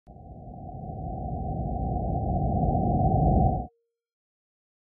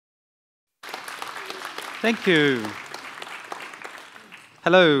Thank you.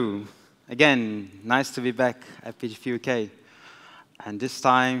 Hello. Again, nice to be back at PGP UK. And this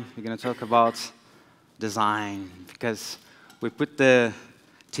time, we're going to talk about design, because we put the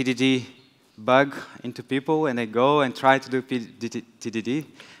TDD bug into people, and they go and try to do TDD,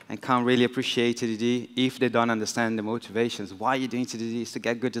 and can't really appreciate TDD if they don't understand the motivations. Why you're doing TDD is to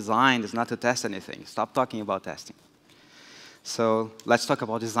get good design, it's not to test anything. Stop talking about testing. So let's talk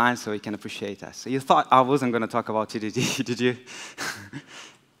about design so we can appreciate that. So you thought I wasn't going to talk about TDD, did you?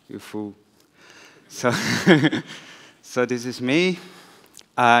 You fool. So, so this is me.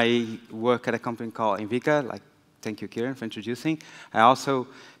 I work at a company called Invica. Thank you, Kieran, for introducing. I also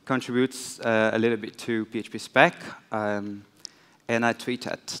contribute a little bit to PHP Spec, and I tweet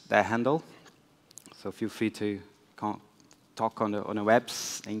at their handle. So feel free to talk on the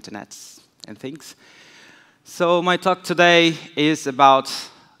webs, the internets, and things. So my talk today is about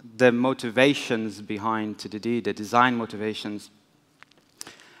the motivations behind TDD, the design motivations,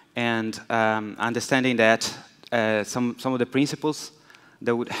 and understanding that some of the principles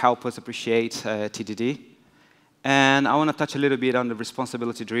that would help us appreciate TDD. And I want to touch a little bit on the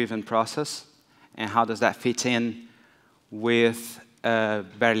responsibility-driven process and how does that fit in with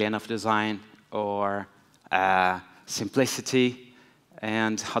barely enough design or simplicity,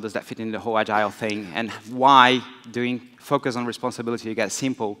 and how does that fit in the whole agile thing, and why doing focus on responsibility you get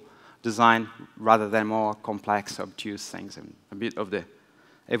simple design rather than more complex, obtuse things, and a bit of the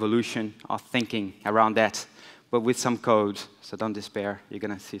evolution of thinking around that, but with some code. So don't despair, you're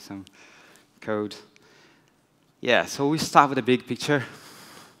going to see some code. Yeah, so we start with the big picture.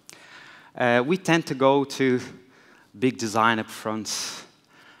 We tend to go to big design up front.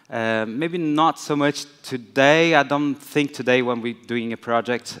 Maybe not so much today. I don't think today when we're doing a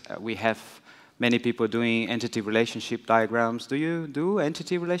project, we have many people doing entity relationship diagrams. Do you do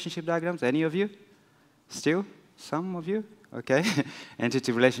entity relationship diagrams? Any of you? Still? Some of you? Okay.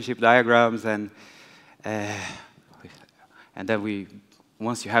 Entity relationship diagrams, and then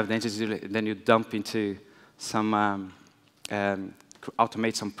once you have the entity, then you dump into some,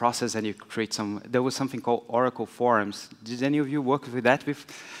 automate some process, and you create some. There was something called Oracle Forms. Did any of you work with that?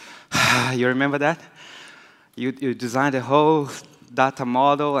 You remember that? You design the whole data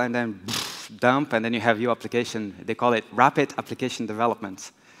model, and then dump, and then you have your application. They call it rapid application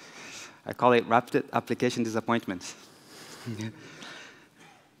development. I call it rapid application disappointment.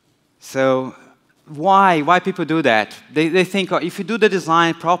 So why people do that? They think, oh, if you do the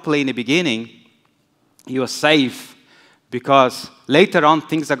design properly in the beginning, you are safe, because later on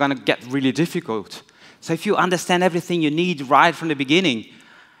things are going to get really difficult. So if you understand everything you need right from the beginning,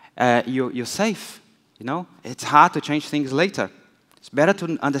 you're safe. You know, it's hard to change things later. It's better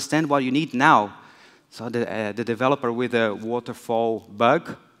to understand what you need now. So the developer with a waterfall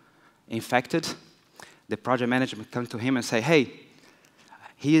bug infected, the project manager would come to him and say, hey,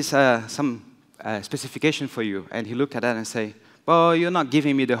 here's some specification for you. And he looked at that and say, well, you're not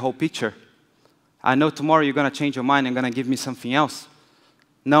giving me the whole picture. I know tomorrow you're going to change your mind and going to give me something else.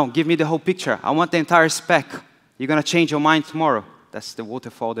 No, give me the whole picture. I want the entire spec. You're going to change your mind tomorrow. That's the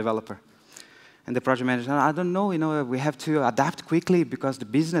waterfall developer. And the project manager, I don't know, we have to adapt quickly because the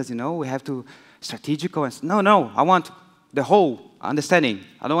business, we have to strategical. No, I want the whole understanding.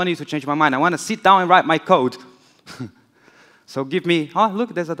 I don't want you to change my mind. I want to sit down and write my code. So give me, oh,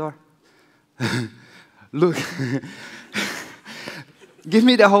 look, there's a door. Look. Give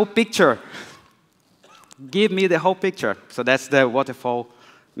me the whole picture. Give me the whole picture. So that's the waterfall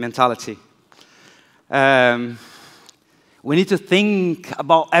mentality. We need to think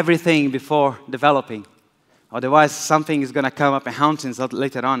about everything before developing. Otherwise, something is going to come up and haunt us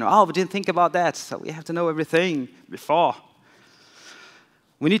later on. Oh, we didn't think about that, so we have to know everything before.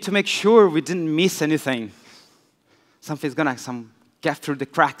 We need to make sure we didn't miss anything. Something's going to get through the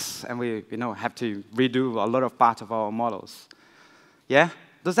cracks, and we have to redo a lot of parts of our models. Yeah?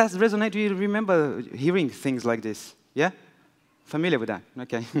 Does that resonate? Do you remember hearing things like this? Yeah? Familiar with that?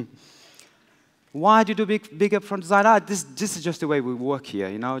 Okay. Why do you do big upfront design? This is just the way we work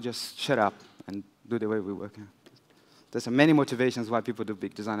here, just shut up and do the way we work. There's many motivations why people do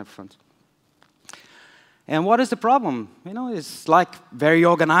big design upfront. And what is the problem? It's like very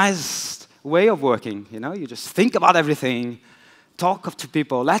organized way of working. You just think about everything, talk to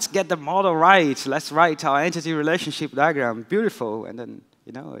people, let's get the model right, let's write our entity relationship diagram, beautiful, and then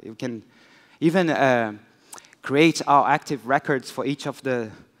you can even create our active records for each of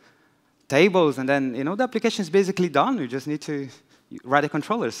the tables, and then the application is basically done. You just need to write the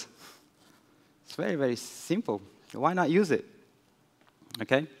controllers. It's very, very simple. Why not use it?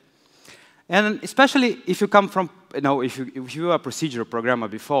 Okay. And especially if you come from, if you were a procedural programmer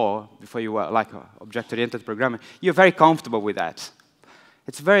before you were like an object-oriented programmer, you're very comfortable with that.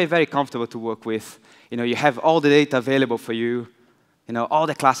 It's very, very comfortable to work with. You have all the data available for you. All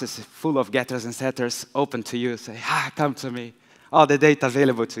the classes full of getters and setters open to you. Say, come to me. All the data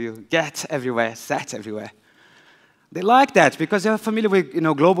available to you. Get everywhere, set everywhere. They like that because they're familiar with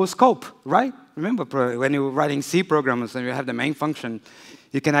global scope, right? Remember, when you're writing C programs and you have the main function,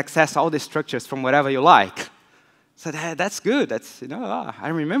 you can access all the structures from wherever you like. So that's good. That's I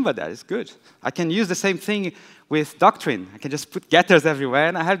remember that. It's good. I can use the same thing with doctrine. I can just put getters everywhere,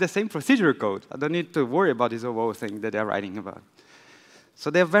 and I have the same procedural code. I don't need to worry about this whole thing that they're writing about. So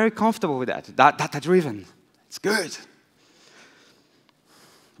they're very comfortable with that. Data-driven. It's good.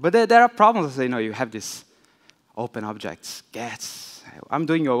 But there are problems. You have this open objects, gets. I'm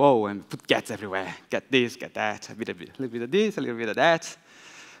doing your O and put gets everywhere. Get this, get that, a little bit of this, a little bit of that.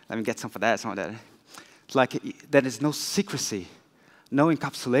 Let me get some for that, some of that. It's like there is no secrecy, no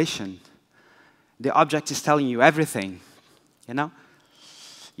encapsulation. The object is telling you everything.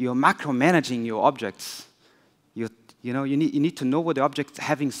 You're macro-managing your objects. You need to know what the object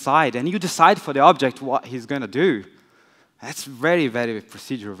has inside, and you decide for the object what he's going to do. That's very, very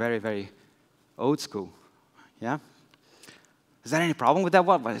procedural, very, very old school. Yeah? Is there any problem with that?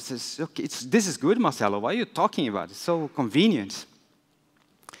 What? Okay, this is good, Marcello. What are you talking about? It's so convenient.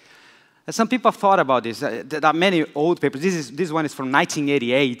 And some people have thought about this. There are many old papers. This one is from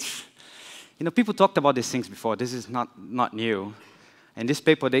 1988. People talked about these things before. This is not new. And this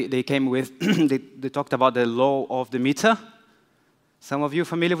paper, they came with, they talked about the law of Demeter. Some of you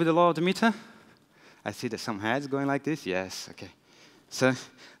familiar with the law of Demeter? I see there's some heads going like this. Yes, okay. So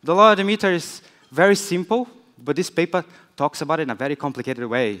the law of Demeter is very simple, but this paper talks about it in a very complicated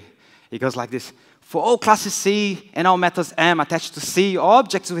way. It goes like this. For all classes C and all methods M attached to C,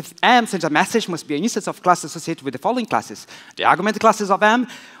 objects with M send a message must be an instance of classes associated with the following classes: the argument classes of M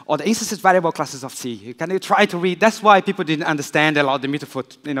or the instances variable classes of C. You can try to read. That's why people didn't understand the law of Demeter for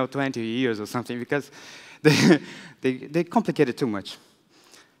 20 years or something, because they complicate it too much.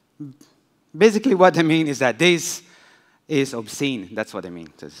 Basically, what they mean is that this is obscene. That's what they mean.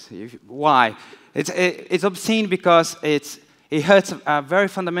 Why? It's obscene because it hurts a very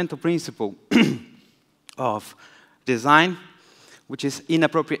fundamental principle of design, which is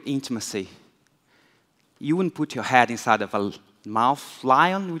inappropriate intimacy. You wouldn't put your head inside of a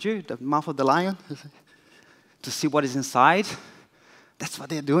lion, would you? The mouth of the lion? To see what is inside? That's what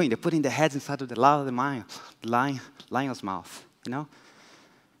they're doing. They're putting their heads inside of the lion's mouth,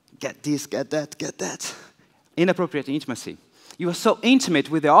 Get this, get that. Inappropriate intimacy. You are so intimate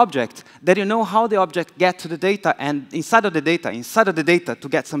with the object that you know how the object gets to the data, and inside of the data to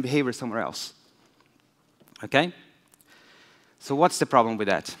get some behavior somewhere else. Okay? So what's the problem with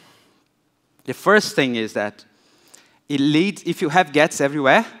that? The first thing is that it leads, if you have gets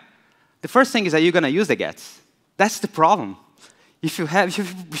everywhere, the first thing is that you're going to use the gets. That's the problem. If you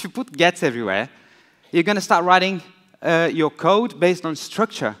put gets everywhere, you're going to start writing your code based on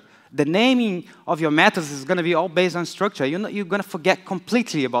structure. The naming of your methods is going to be all based on structure. You're going to forget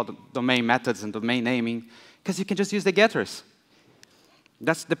completely about the domain methods and domain naming because you can just use the getters.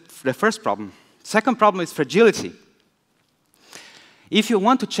 That's the first problem. Second problem is fragility. If you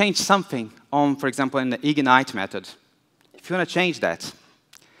want to change something on, for example, in the ignite method, if you want to change that,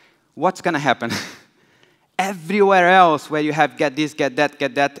 what's going to happen? Everywhere else where you have get this, get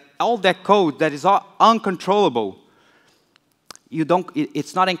that, all that code that is all uncontrollable,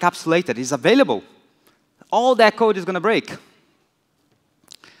 it's not encapsulated, it's available. All that code is going to break.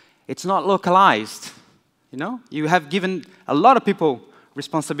 It's not localized. You have given a lot of people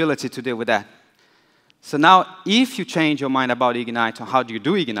responsibility to deal with that. So now, if you change your mind about Ignite or how do you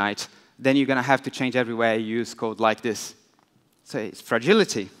do Ignite, then you're going to have to change everywhere you use code like this. So it's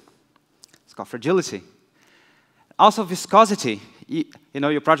fragility. It's called fragility. Also viscosity.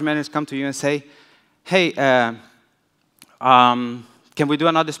 Your project managers come to you and say, hey, can we do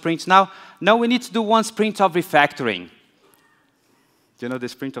another sprint now? No, we need to do one sprint of refactoring. Do you know the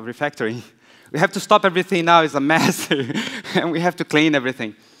sprint of refactoring? We have to stop everything now. It's a mess. And we have to clean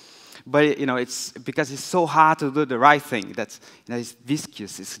everything. But it's because it's so hard to do the right thing. That's it's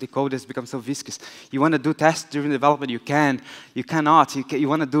viscous. The code has become so viscous. You want to do test-driven development, you can. You cannot. You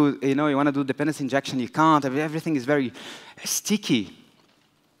want to do you want to do dependency injection, you can't. Everything is very sticky.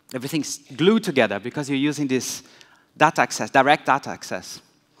 Everything's glued together because you're using this data access, direct data access.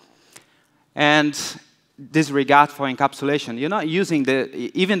 And disregard for encapsulation. You're not using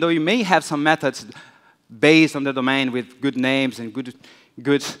even though you may have some methods based on the domain with good names and good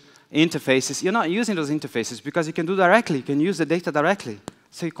interfaces, you're not using those interfaces because you can do directly. You can use the data directly.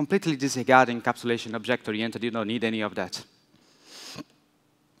 So you completely disregard encapsulation, object-oriented. You don't need any of that.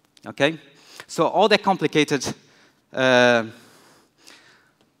 Okay? So all the complicated the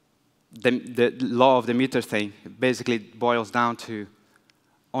law of Demeter thing basically boils down to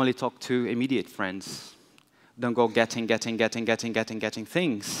only talk to immediate friends. Don't go getting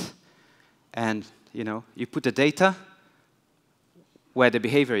things. And you put the data where the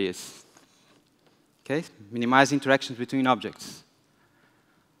behavior is. Okay? Minimize interactions between objects.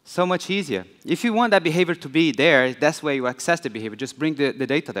 So much easier. If you want that behavior to be there, that's where you access the behavior. Just bring the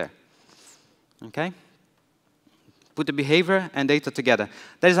data there. Okay? Put the behavior and data together.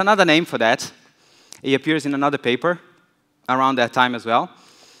 There's another name for that. It appears in another paper around that time as well,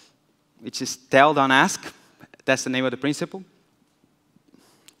 which is tell, don't ask. That's the name of the principle.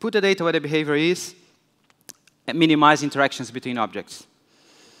 Put the data where the behavior is, and minimize interactions between objects.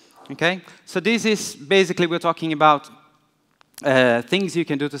 Okay? So this is basically, we're talking about things you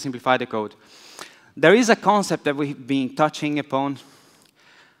can do to simplify the code. There is a concept that we've been touching upon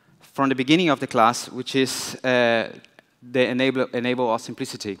from the beginning of the class, which is the enable of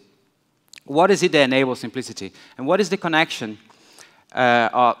simplicity. What is it that enables simplicity? And what is the connection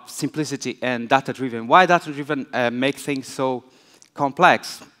of simplicity and data-driven? Why data-driven make things so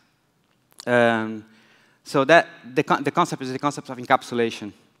complex? So that the concept is the concept of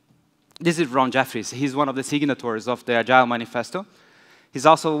encapsulation. This is Ron Jeffries. He's one of the signatories of the Agile Manifesto. He's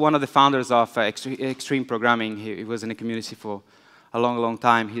also one of the founders of extreme programming. He was in the community for a long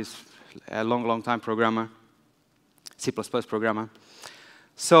time. He's a long time programmer, C++ programmer.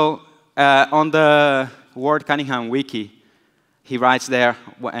 So on the Ward Cunningham wiki, he writes there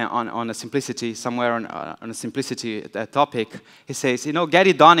on a simplicity, somewhere on a simplicity topic, he says, get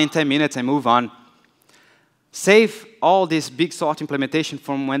it done in 10 minutes and move on. Save all this big sort implementation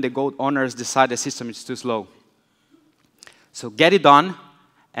from when the gold owners decide the system is too slow. So get it done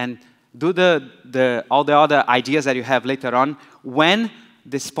and do all the other ideas that you have later on when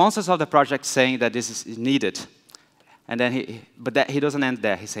the sponsors of the project saying that this is needed. And then he doesn't end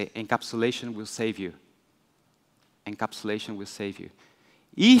there. He says, encapsulation will save you. Encapsulation will save you.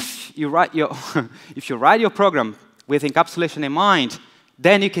 If you write your program with encapsulation in mind,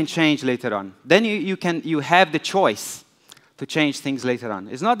 then you can change later on. Then you have the choice to change things later on.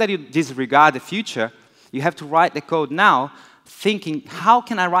 It's not that you disregard the future. You have to write the code now, thinking, how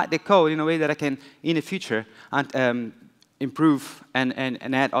can I write the code in a way that I can, in the future, improve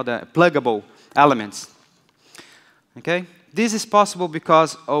and add other pluggable elements. Okay? This is possible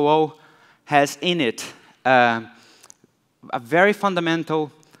because OO has in it a very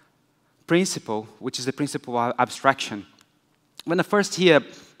fundamental principle, which is the principle of abstraction. When I first hear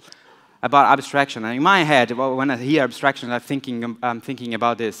about abstraction, and in my head, when I hear abstraction, I'm thinking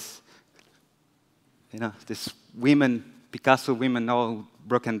about this. This women, Picasso women, all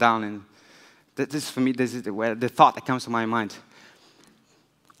broken down, and this for me, this is the thought that comes to my mind.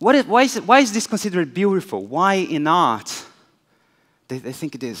 Why is this considered beautiful? Why in art? They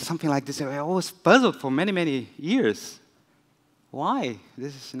think it is something like this. I was puzzled for many years. Why?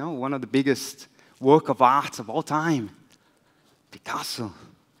 This is one of the biggest work of art of all time. Picasso.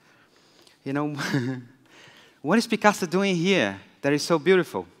 What is Picasso doing here that is so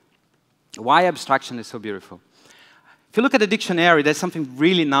beautiful? Why abstraction is so beautiful? If you look at the dictionary, there's something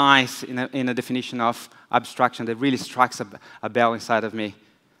really nice in a definition of abstraction that really strikes a bell inside of me.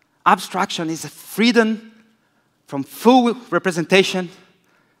 Abstraction is a freedom from full representation.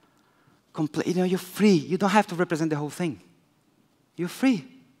 You're free. You don't have to represent the whole thing. You're free.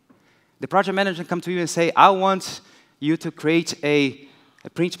 The project manager come to you and say, I want you to print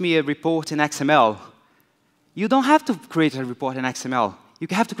me a report in XML. You don't have to create a report in XML. You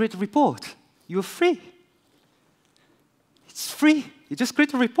have to create a report. You're free. It's free. You just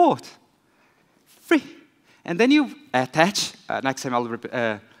create a report. Free. And then you attach an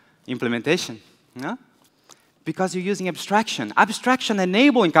XML implementation. Because you're using abstraction. Abstraction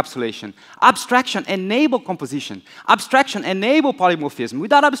enable encapsulation. Abstraction enable composition. Abstraction enable polymorphism.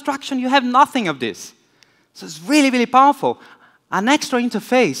 Without abstraction, you have nothing of this. So it's really powerful. An extra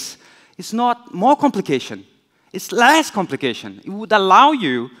interface is not more complication. It's less complication. It would allow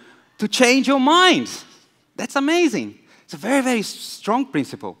you to change your mind. That's amazing. It's a very strong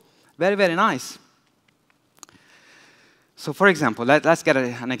principle. Very nice. So for example, let's get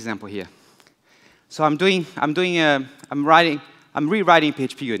an example here. So I'm rewriting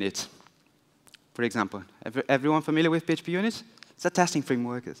PHP unit, for example. Everyone familiar with PHP units? It's a testing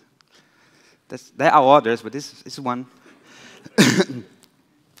framework. There are others, but this is one.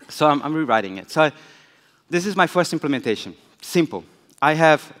 So I'm rewriting it. So this is my first implementation. Simple. I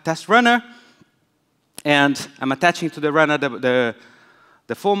have test runner, and I'm attaching to the runner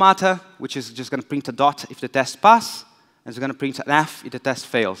the formatter, which is just going to print a dot if the test passes, and it's going to print an F if the test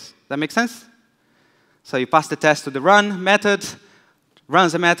fails. That make sense? So you pass the test to the run method,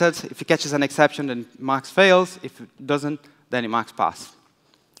 runs the method. If it catches an exception, then marks fails. If it doesn't, then it marks pass.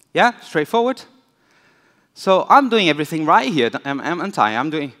 Yeah, straightforward. So I'm doing everything right here, aren't I? I'm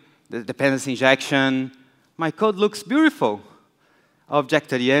doing the dependency injection. My code looks beautiful.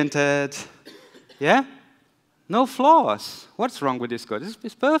 Object-oriented. Yeah? No flaws. What's wrong with this code?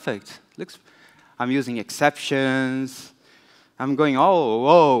 It's perfect. I'm using exceptions. I'm going, oh,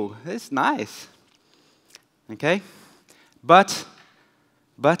 whoa, it's nice. Okay? But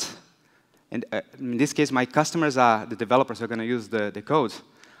in this case, my customers are, the developers who are going to use the code.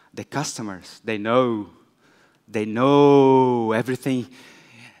 The customers, they know everything.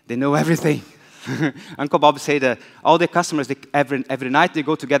 They know everything. Uncle Bob said that all the customers, every night they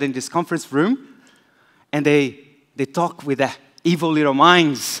go together in this conference room, and they talk with their evil little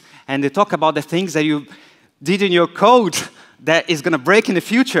minds, and they talk about the things that you did in your code that is going to break in the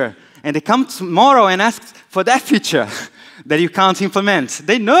future. And they come tomorrow and ask for that feature that you can't implement.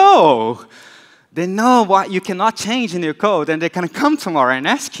 They know. They know what you cannot change in your code, and they can come tomorrow and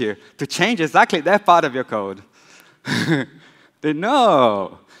ask you to change exactly that part of your code. They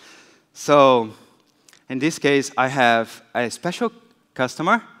know. So in this case, I have a special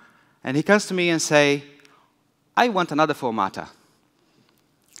customer, and he comes to me and say, I want another formatter.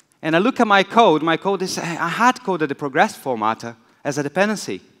 And I look at my code is, I had coded the progress formatter as a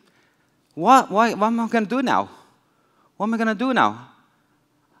dependency. What am I going to do now? What am I going to do now?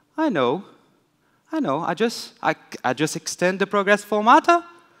 I know. I just extend the progress formatter.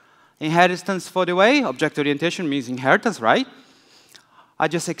 Inheritance for the way. Object orientation means inheritance, right? I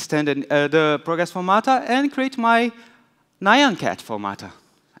just extended the progress formatter and create my Nyan cat formatter.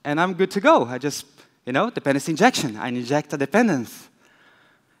 And I'm good to go. I just, dependency injection. I inject a dependence.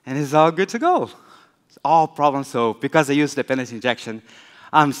 And it's all good to go. It's all problem solved. Because I use dependency injection,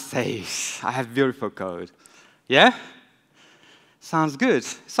 I'm safe. I have beautiful code. Yeah? Sounds good.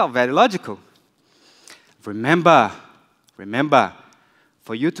 It's all very logical. Remember,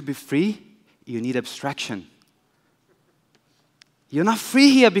 for you to be free, you need abstraction. You're not free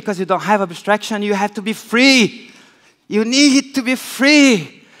here because you don't have abstraction. You have to be free. You need to be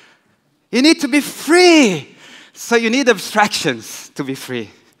free. You need to be free. So you need abstractions to be free.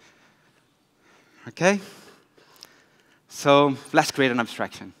 Okay? So let's create an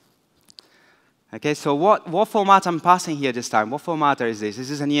abstraction. Okay, so what format I'm passing here this time? What formatter is this? Is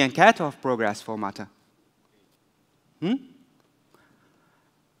this a Nyan cat or progress formatter?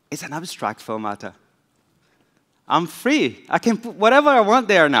 It's an abstract formatter. I'm free. I can put whatever I want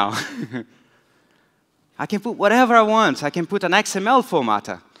there now. I can put whatever I want. I can put an XML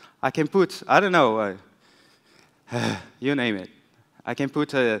formatter. I can put, I don't know, you name it. I can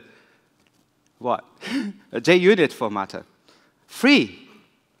put a, what? A JUnit formatter. Free.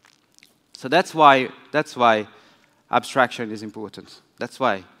 So that's why abstraction is important. That's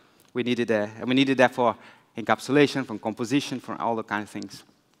why we need it there. And we need it there for encapsulation, from composition, from all the kind of things.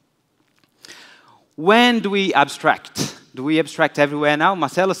 When do we abstract? Do we abstract everywhere now?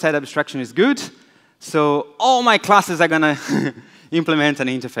 Marcello said abstraction is good, so all my classes are going to implement an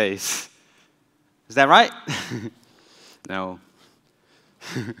interface. Is that right? No.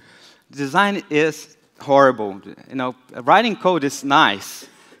 Design is horrible. Writing code is nice,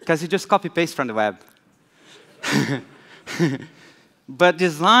 because you just copy-paste from the web. But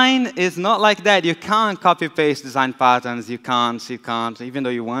design is not like that. You can't copy-paste design patterns. You can't. Even though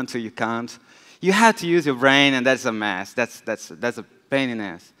you want to, you can't. You have to use your brain, and that's a mess. That's a pain in the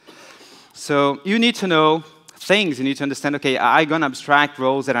ass. So you need to know things. You need to understand, OK, I'm going to abstract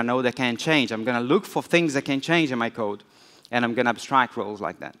roles that I know that can change. I'm going to look for things that can change in my code, and I'm going to abstract roles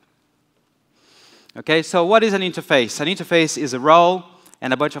like that. OK, so what is an interface? An interface is a role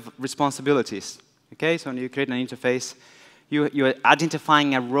and a bunch of responsibilities. OK, so when you create an interface, you're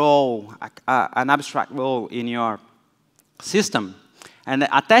identifying a role, an abstract role in your system. And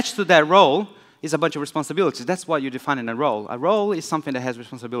attached to that role is a bunch of responsibilities. That's what you define in a role. A role is something that has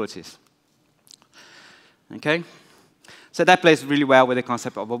responsibilities. Okay? So that plays really well with the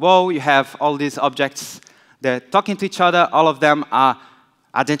concept of a role. You have all these objects that are talking to each other. All of them are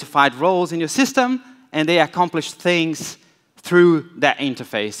identified roles in your system, and they accomplish things through that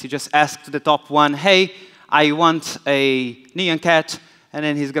interface. You just ask to the top one, hey, I want a Nyan cat, and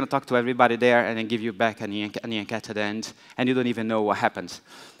then he's going to talk to everybody there and then give you back a Nyan cat at the end, and you don't even know what happens.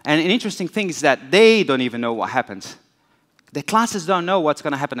 And an interesting thing is that they don't even know what happens. The classes don't know what's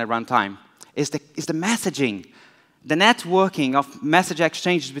going to happen at runtime. It's the messaging, the networking of message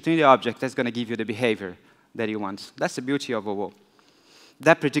exchanges between the objects that's going to give you the behavior that you want. That's the beauty of OO.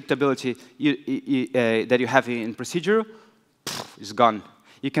 that predictability that you have in procedure is gone.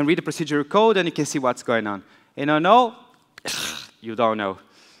 You can read the procedural code and you can see what's going on. In OO, you don't know.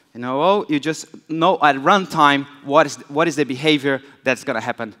 In OO, you just know at runtime what is the behavior that's going to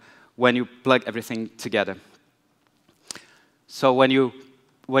happen when you plug everything together. So when you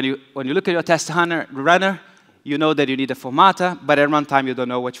look at your test runner, you know that you need a formatter, but at runtime you don't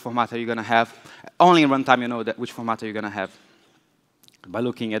know which formatter you're going to have. Only in runtime you know which formatter you're going to have by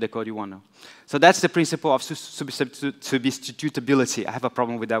looking at the code you want to know. So that's the principle of substitutability. I have a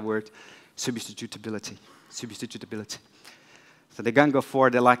problem with that word, substitutability. Substitutability. So the Gango 4,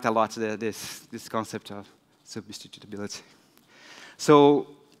 they liked a lot this concept of substitutability. So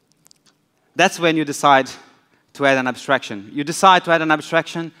that's when you decide to add an abstraction. You decide to add an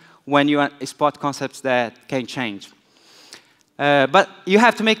abstraction when you spot concepts that can change. But you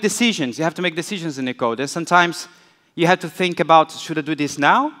have to make decisions. You have to make decisions in the code. And sometimes you have to think about, should I do this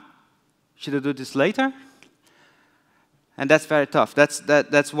now? Should I do this later? And that's very tough.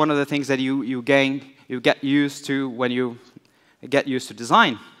 That's one of the things that you get used to when you get used to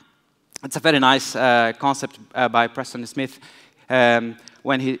design. It's a very nice concept by Preston Smith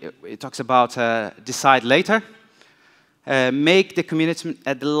when he talks about decide later. Make the commitment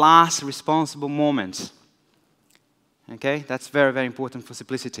at the last responsible moment. Okay, that's very, very important for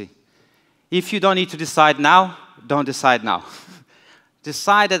simplicity. If you don't need to decide now, don't decide now.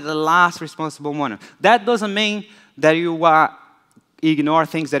 Decide at the last responsible moment. That doesn't mean that you ignore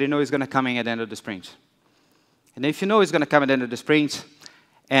things that you know is going to come in at the end of the sprint. And if you know it's going to come at the end of the sprint,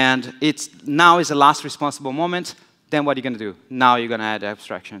 and now is the last responsible moment, then what are you going to do? Now you're going to add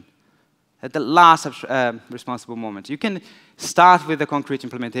abstraction. At the last responsible moment. You can start with a concrete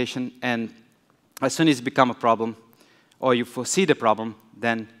implementation, and as soon as it becomes a problem, or you foresee the problem,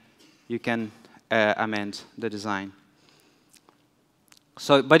 then you can amend the design.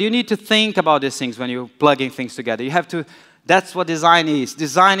 So, but you need to think about these things when you're plugging things together. You have to, that's what design is.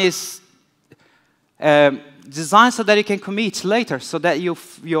 Design is design so that you can commit later, so that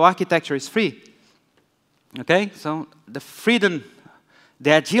your architecture is free. Okay, so the freedom,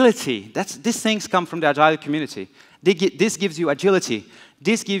 the agility, these things come from the agile community. This gives you agility.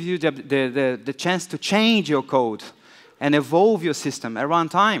 This gives you the chance to change your code and evolve your system at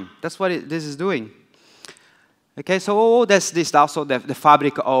runtime. That's what this is doing. Okay, so there's also the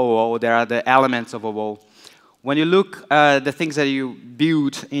fabric OO. There are the elements of OO. When you look at the things that you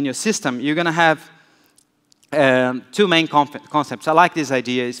build in your system, you're going to have two main concepts. I like this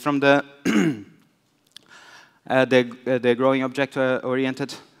idea. It's from the Growing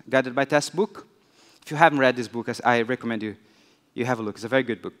Object-Oriented Guided by Test book. If you haven't read this book, I recommend you have a look. It's a very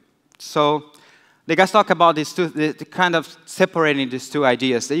good book. So the guys talk about these two, the kind of separating these two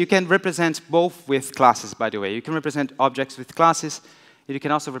ideas. That you can represent both with classes, by the way. You can represent objects with classes. You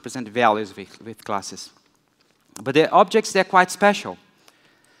can also represent values with classes. But the objects, they're quite special.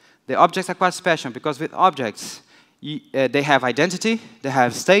 The objects are quite special because with objects, they have identity, they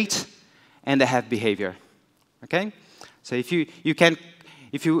have state, and they have behavior. Okay? So if in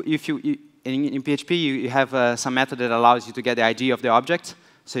PHP, you have some method that allows you to get the ID of the object.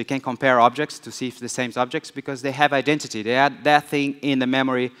 So you can compare objects to see if the same objects because they have identity. They add that thing in the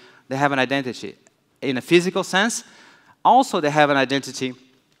memory. They have an identity. In a physical sense, also they have an identity.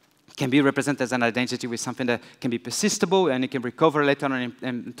 Can be represented as an identity with something that can be persistable and it can recover later on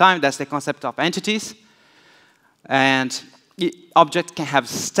in time. That's the concept of entities. And object can have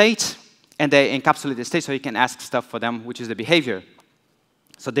state, and they encapsulate the state so you can ask stuff for them, which is the behavior.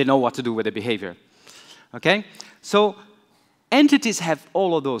 So they know what to do with the behavior. Okay? So entities have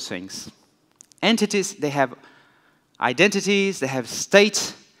all of those things. Entities, they have identities, they have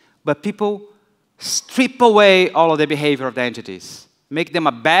state, but people strip away all of the behavior of the entities. Make them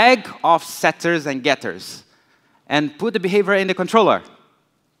a bag of setters and getters, and put the behavior in the controller.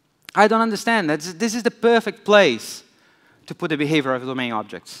 I don't understand. This is the perfect place to put the behavior of domain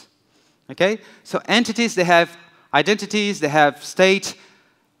objects. Okay? So entities, they have identities, they have state,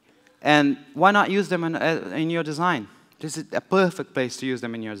 and why not use them in your design? This is a perfect place to use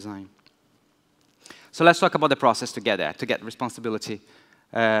them in your design. So let's talk about the process to get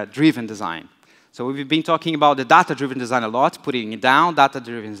responsibility-driven design. So we've been talking about the data-driven design a lot, putting it down.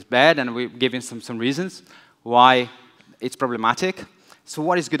 Data-driven is bad, and we've given some reasons why it's problematic. So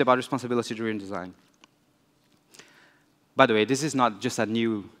what is good about responsibility-driven design? By the way, this is not just a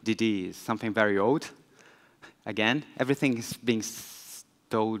new DD. It's something very old. Again, everything is being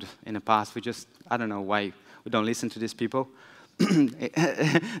told in the past. I don't know why we don't listen to these people.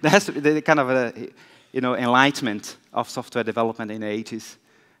 There has to be the kind of enlightenment of software development in the 80s.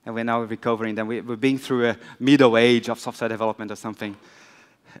 And we're now recovering them. We've been through a middle age of software development or something.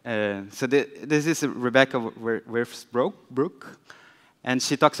 So this is Rebecca Wirfsbrook, and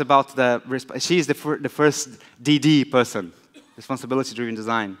she talks about she is the first DD person, responsibility-driven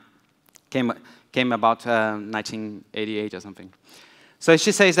design. Came about 1988 or something. So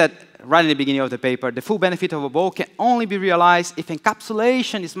she says that right in the beginning of the paper, the full benefit of a bowl can only be realized if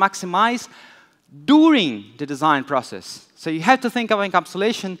encapsulation is maximized during the design process. So you have to think of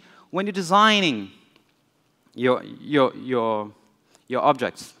encapsulation when you're designing your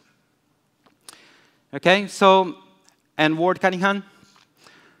objects. Okay, so, and Ward Cunningham,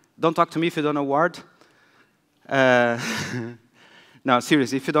 don't talk to me if you don't know Ward. No,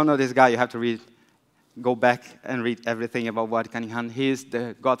 seriously, if you don't know this guy, you have to go back and read everything about Ward Cunningham. He is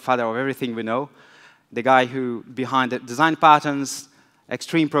the godfather of everything we know. The guy who, behind the design patterns,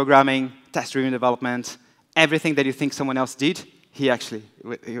 extreme programming, test-driven development, everything that you think someone else did, he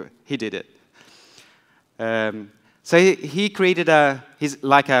did it. So he created he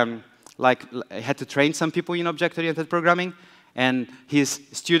had to train some people in object-oriented programming, and his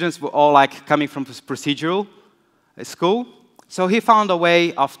students were all like coming from procedural school. So he found a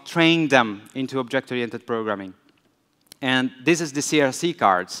way of training them into object-oriented programming. And this is the CRC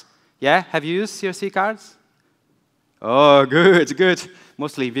cards. Yeah, have you used CRC cards? Oh, good, good.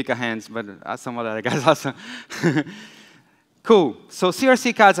 Mostly Vika hands, but some other guys also. Cool. So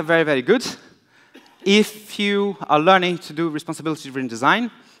CRC cards are very, very good if you are learning to do responsibility-driven design.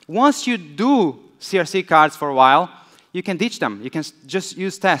 Once you do CRC cards for a while, you can ditch them. You can just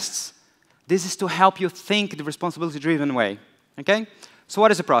use tests. This is to help you think the responsibility-driven way. Okay? So what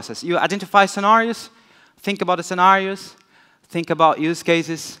is the process? You identify scenarios, think about the scenarios, think about use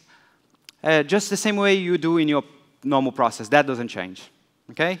cases, just the same way you do in your normal process. That doesn't change.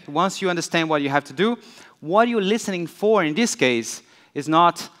 Okay? Once you understand what you have to do, what you're listening for in this case is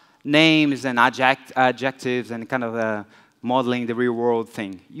not names and adjectives and kind of modeling the real world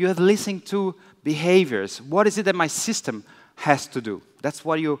thing. You're listening to behaviors. What is it that my system has to do? That's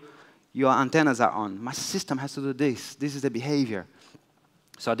what your antennas are on. My system has to do this. This is the behavior.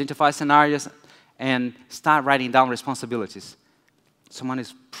 So identify scenarios and start writing down responsibilities. Someone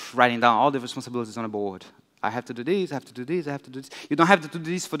is writing down all the responsibilities on a board. I have to do this, I have to do this, I have to do this. You don't have to do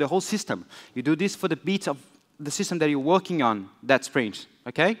this for the whole system. You do this for the bit of the system that you're working on that sprint.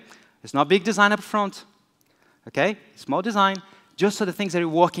 Okay? It's not big design up front. Okay? Small design, just for the things that you're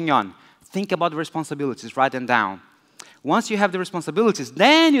working on. Think about the responsibilities, write them down. Once you have the responsibilities,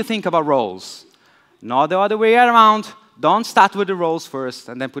 then you think about roles. Not the other way around. Don't start with the roles first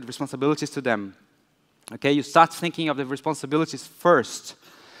and then put responsibilities to them. Okay, you start thinking of the responsibilities first.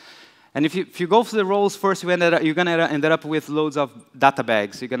 And if you go for the roles first, you're going to end up with loads of data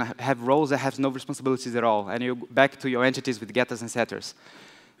bags. You're going to have roles that have no responsibilities at all. And you're back to your entities with getters and setters.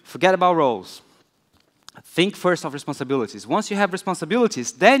 Forget about roles. Think first of responsibilities. Once you have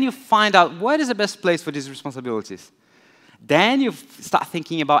responsibilities, then you find out what is the best place for these responsibilities. Then you start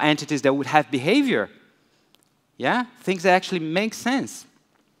thinking about entities that would have behavior. Yeah? Things that actually make sense.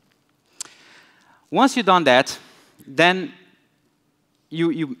 Once you've done that, then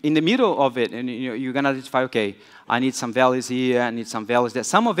you in the middle of it, and you're going to identify, okay, I need some values here, I need some values there.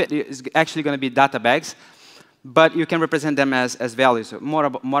 Some of it is actually going to be data bags, but you can represent them as values. More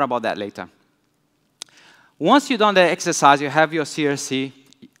about that later. Once you've done the exercise, you have your CRC,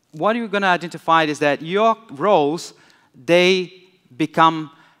 what you're going to identify is that your roles, they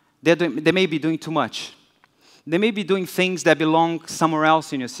may be doing too much. They may be doing things that belong somewhere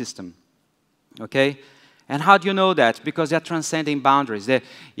else in your system. Okay? And how do you know that? Because they're transcending boundaries.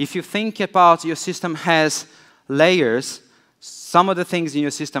 If you think about your system has layers, some of the things in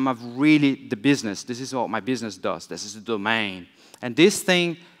your system are really the business. This is what my business does. This is the domain. And this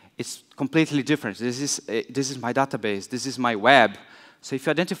thing is completely different. This is my database. This is my web. So if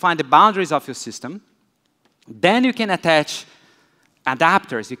you identify the boundaries of your system, then you can attach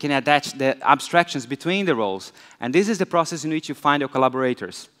adapters. You can attach the abstractions between the roles. And this is the process in which you find your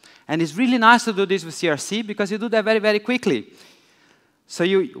collaborators. And it's really nice to do this with CRC because you do that very, very quickly. So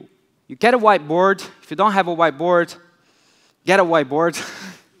you get a whiteboard. If you don't have a whiteboard, get a whiteboard.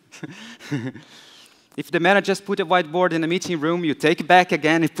 If the manager just put a whiteboard in the meeting room, you take it back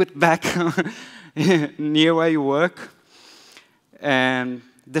again and put it back near where you work. And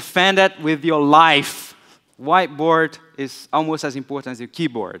defend that with your life. Whiteboard is almost as important as your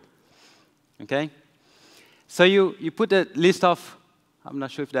keyboard. Okay? So you put a list of, I'm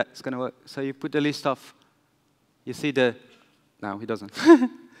not sure if that's going to work. So you put the list of, you see the, no, it doesn't.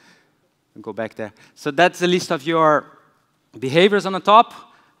 I'll go back there. So that's the list of your behaviors on the top.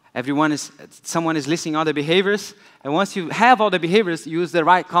 Someone is listing all the behaviors. And once you have all the behaviors, use the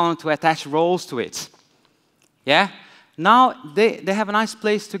right column to attach roles to it. Yeah? now they have a nice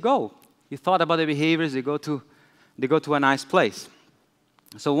place to go. You thought about the behaviors, they go to a nice place.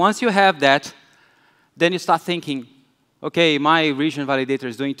 So once you have that, then you start thinking, okay, my region validator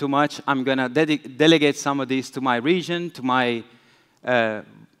is doing too much. I'm going to delegate some of these to my region, to my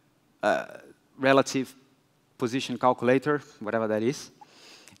relative position calculator, whatever that is.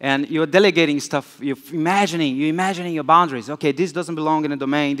 And you're delegating stuff. You're imagining your boundaries. Okay, this doesn't belong in a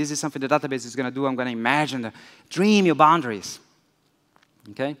domain. This is something the database is going to do. I'm going to imagine, dream your boundaries.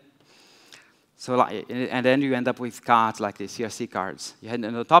 Okay? So, and then you end up with cards like this, CRC cards. On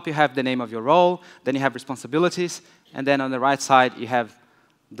the top, you have the name of your role. Then you have responsibilities. And then on the right side, you have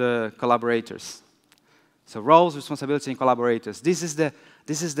the collaborators. So roles, responsibilities, and collaborators. This is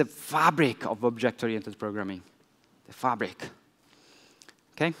the fabric of object-oriented programming. The fabric.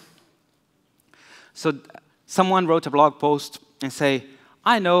 Okay? So someone wrote a blog post and say,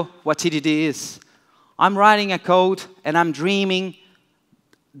 I know what TDD is. I'm writing a code, and I'm dreaming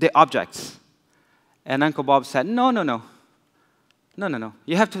the objects. And Uncle Bob said, no.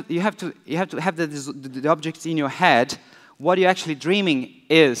 You have to have the objects in your head. What you're actually dreaming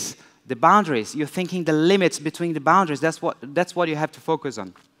is the boundaries. You're thinking the limits between the boundaries. That's what you have to focus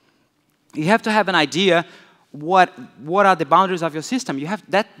on. You have to have an idea what are the boundaries of your system. You have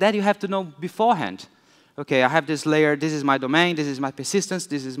that you have to know beforehand. Okay, I have this layer. This is my domain. This is my persistence.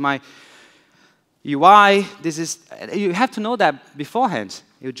 This is my UI. You have to know that beforehand.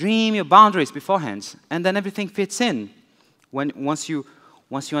 You dream your boundaries beforehand, and then everything fits in once you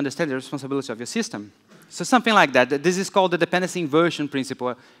understand the responsibility of your system. So something like that. This is called the dependency inversion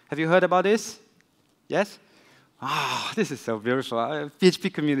principle. Have you heard about this? Yes? Oh, this is so beautiful.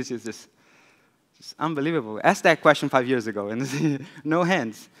 PHP community is just unbelievable. Asked that question 5 years ago, and no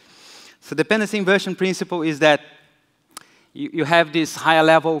hands. So dependency inversion principle is that you have these higher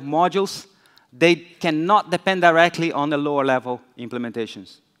level modules. They cannot depend directly on the lower level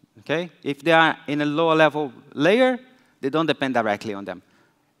implementations. Okay? If they are in a lower level layer, they don't depend directly on them.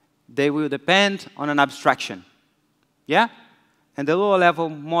 They will depend on an abstraction. Yeah? And the lower level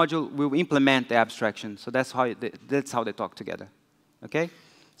module will implement the abstraction. So that's how they talk together. Okay?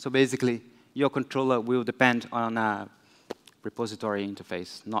 So basically, your controller will depend on a repository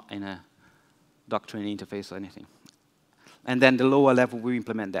interface, not in a doctrine interface or anything. And then the lower level will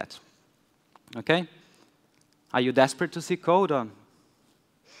implement that. Okay? Are you desperate to see code on?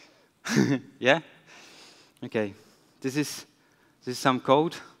 Yeah? Okay. This is some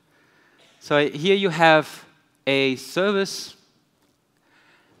code. So here you have a service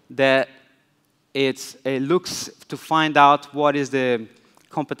that it looks to find out what is the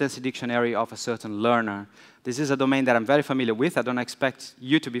competency dictionary of a certain learner. This is a domain that I'm very familiar with. I don't expect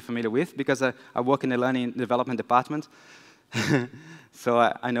you to be familiar with because I work in the learning and development department. So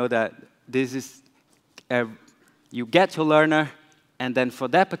I know that this is, you get your learner, and then for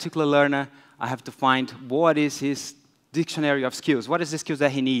that particular learner, I have to find what is his dictionary of skills. What is the skills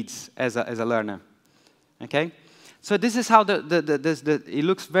that he needs as a learner? Okay? So this is how it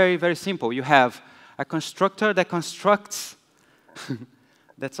looks very, very simple. You have a constructor that constructs.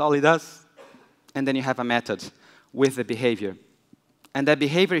 That's all it does. And then you have a method with the behavior. And that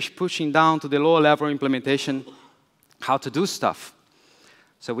behavior is pushing down to the lower level implementation how to do stuff.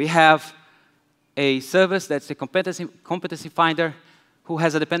 So we have a service that's a competency finder who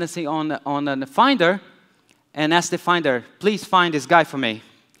has a dependency on the finder and asks the finder, please find this guy for me.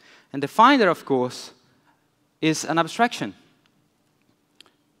 And the finder, of course, is an abstraction.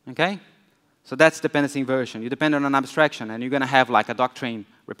 Okay? So that's dependency inversion. You depend on an abstraction, and you're going to have like a doctrine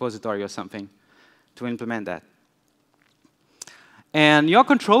repository or something to implement that. And your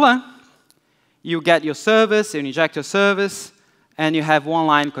controller, you get your service, you inject your service, and you have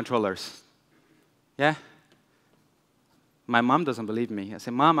one-line controllers. Yeah? My mom doesn't believe me. I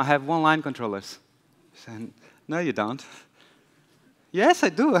say, Mom, I have one-line controllers. She said, no, you don't. Yes, I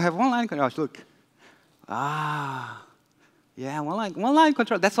do. I have one-line controllers. Look. Ah. Yeah, one-line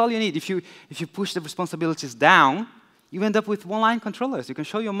control. That's all you need. If you push the responsibilities down, you end up with one-line controllers. You can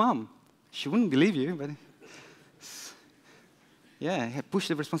show your mom. She wouldn't believe you, but yeah, push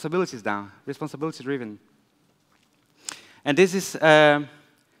the responsibilities down. Responsibility-driven. And this is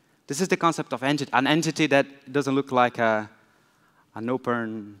the concept of an entity that doesn't look like an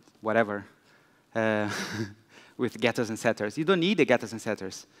open whatever with getters and setters. You don't need the getters and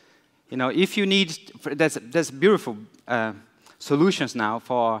setters. You know, if you need, there's beautiful solutions now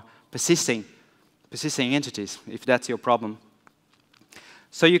for persisting entities, if that's your problem.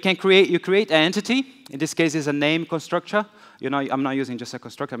 So you create an entity. In this case, it's a name constructor. You know, I'm not using just a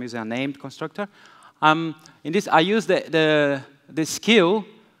constructor. I'm using a named constructor. In this, I use the skill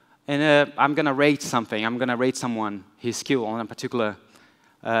And I'm going to rate something. I'm going to rate someone, his skill on a particular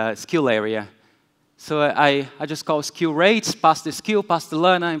skill area. So I just call skill rates, pass the skill, pass the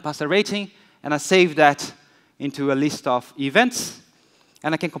learner, and pass the rating. And I save that into a list of events.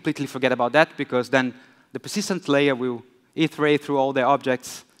 And I can completely forget about that, because then the persistent layer will iterate through all the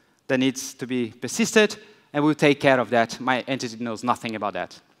objects that needs to be persisted, and will take care of that. My entity knows nothing about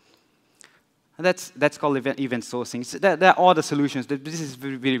that. And that's called event sourcing. So there are other solutions. This is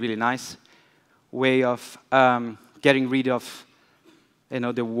really, really nice way of getting rid of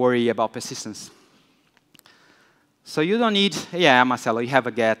the worry about persistence. So you don't need, yeah, Marcello, you have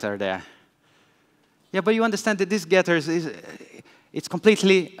a getter there. Yeah, but you understand that this getter it's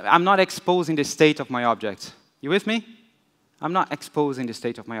completely, I'm not exposing the state of my object. You with me? I'm not exposing the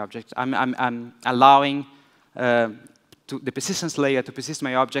state of my object. I'm allowing the persistence layer to persist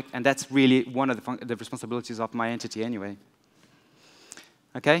my object, and that's really one of the responsibilities of my entity anyway.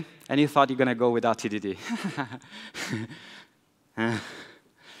 Okay? And you thought you're going to go without TDD.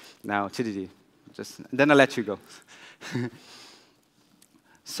 No, TDD. Then I'll let you go.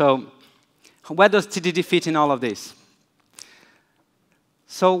 So, where does TDD fit in all of this?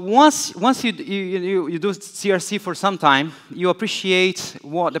 So once you do CRC for some time, you appreciate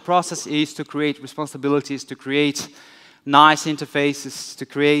what the process is to create responsibilities, to create nice interfaces,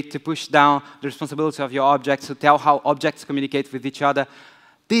 to push down the responsibility of your objects, to tell how objects communicate with each other.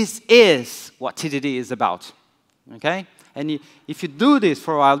 This is what TDD is about, okay? And if you do this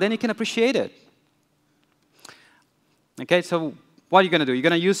for a while, then you can appreciate it. Okay, so what are you going to do? You're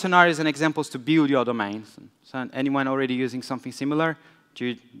going to use scenarios and examples to build your domains. So anyone already using something similar? Do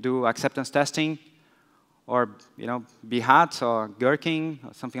you do acceptance testing, or BHAT or gherkin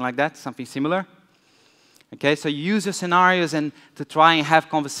or something like that, something similar? Okay, so you use your scenarios and to try and have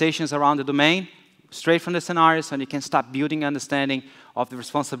conversations around the domain straight from the scenarios, and you can start building understanding of the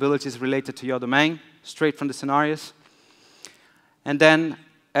responsibilities related to your domain straight from the scenarios. And then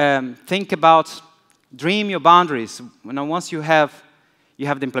think about, dream your boundaries. Once you have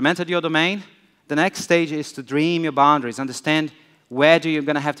implemented your domain, the next stage is to dream your boundaries, understand where you're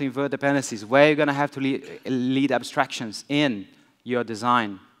going to have to invert dependencies, where you're going to have to lead abstractions in your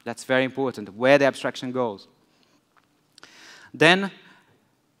design. That's very important, where the abstraction goes. Then,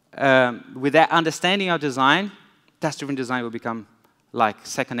 with that understanding of design, test-driven design will become like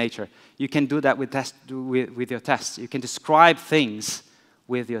second nature. You can do that with your tests. You can describe things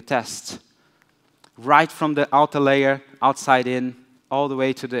with your tests, right from the outer layer, outside in, all the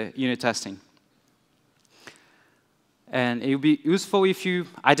way to the unit testing. And it will be useful if you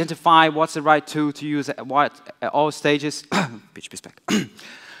identify what's the right tool to use at all stages. PHP spec.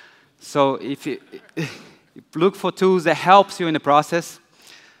 So if you look for tools that helps you in the process,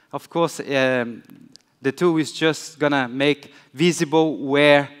 of course, the tool is just going to make visible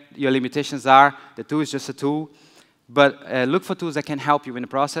where your limitations are. The tool is just a tool. But look for tools that can help you in the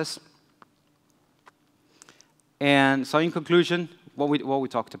process. And so in conclusion, what we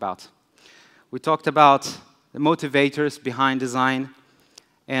talked about. We talked about the motivators behind design,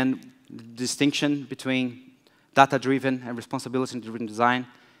 and the distinction between data-driven and responsibility-driven design,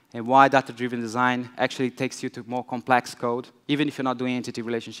 and why data-driven design actually takes you to more complex code. Even if you're not doing entity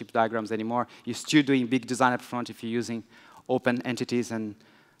relationship diagrams anymore, you're still doing big design up front if you're using open entities and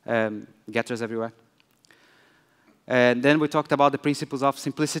getters everywhere. And then we talked about the principles of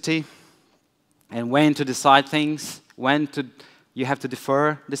simplicity, and when to decide things, when you have to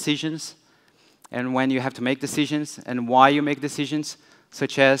defer decisions, and when you have to make decisions, and why you make decisions,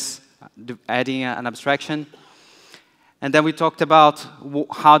 such as adding an abstraction. And then we talked about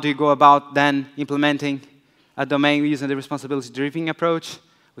how do you go about then implementing a domain using the responsibility-driven approach.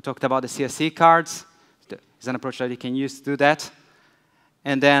 We talked about the CSC cards. It's an approach that you can use to do that.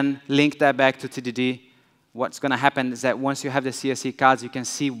 And then link that back to TDD. What's going to happen is that once you have the CSC cards, you can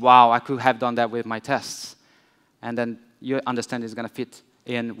see, wow, I could have done that with my tests. And then your understanding is going to fit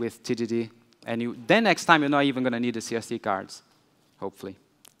in with TDD. And then next time, you're not even going to need the CSC cards, hopefully.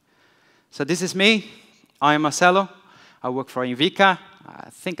 So this is me. I am Marcello. I work for Invica.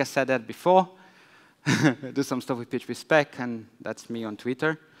 I think I said that before. I do some stuff with PHP spec, and that's me on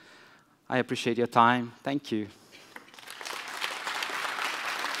Twitter. I appreciate your time. Thank you.